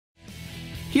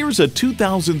Here's a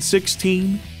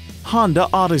 2016 Honda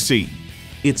Odyssey.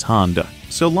 It's Honda,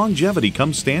 so longevity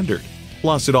comes standard.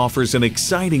 Plus, it offers an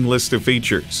exciting list of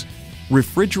features.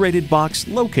 Refrigerated box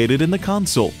located in the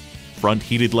console, front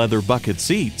heated leather bucket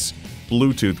seats,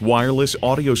 Bluetooth wireless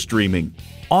audio streaming,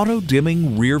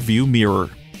 auto-dimming rear view mirror,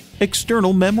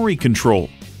 external memory control,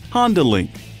 Honda Link,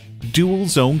 dual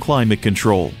zone climate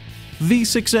control,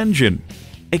 V6 engine,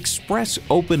 express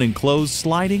open and close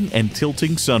sliding and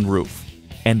tilting sunroof,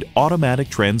 and automatic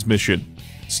transmission.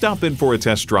 Stop in for a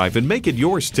test drive and make it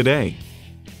yours today.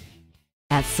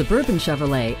 At Suburban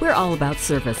Chevrolet, we're all about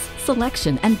service,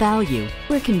 selection, and value.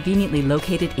 We're conveniently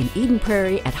located in Eden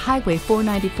Prairie at Highway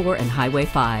 494 and Highway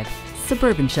 5.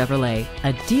 Suburban Chevrolet,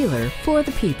 a dealer for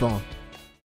the people.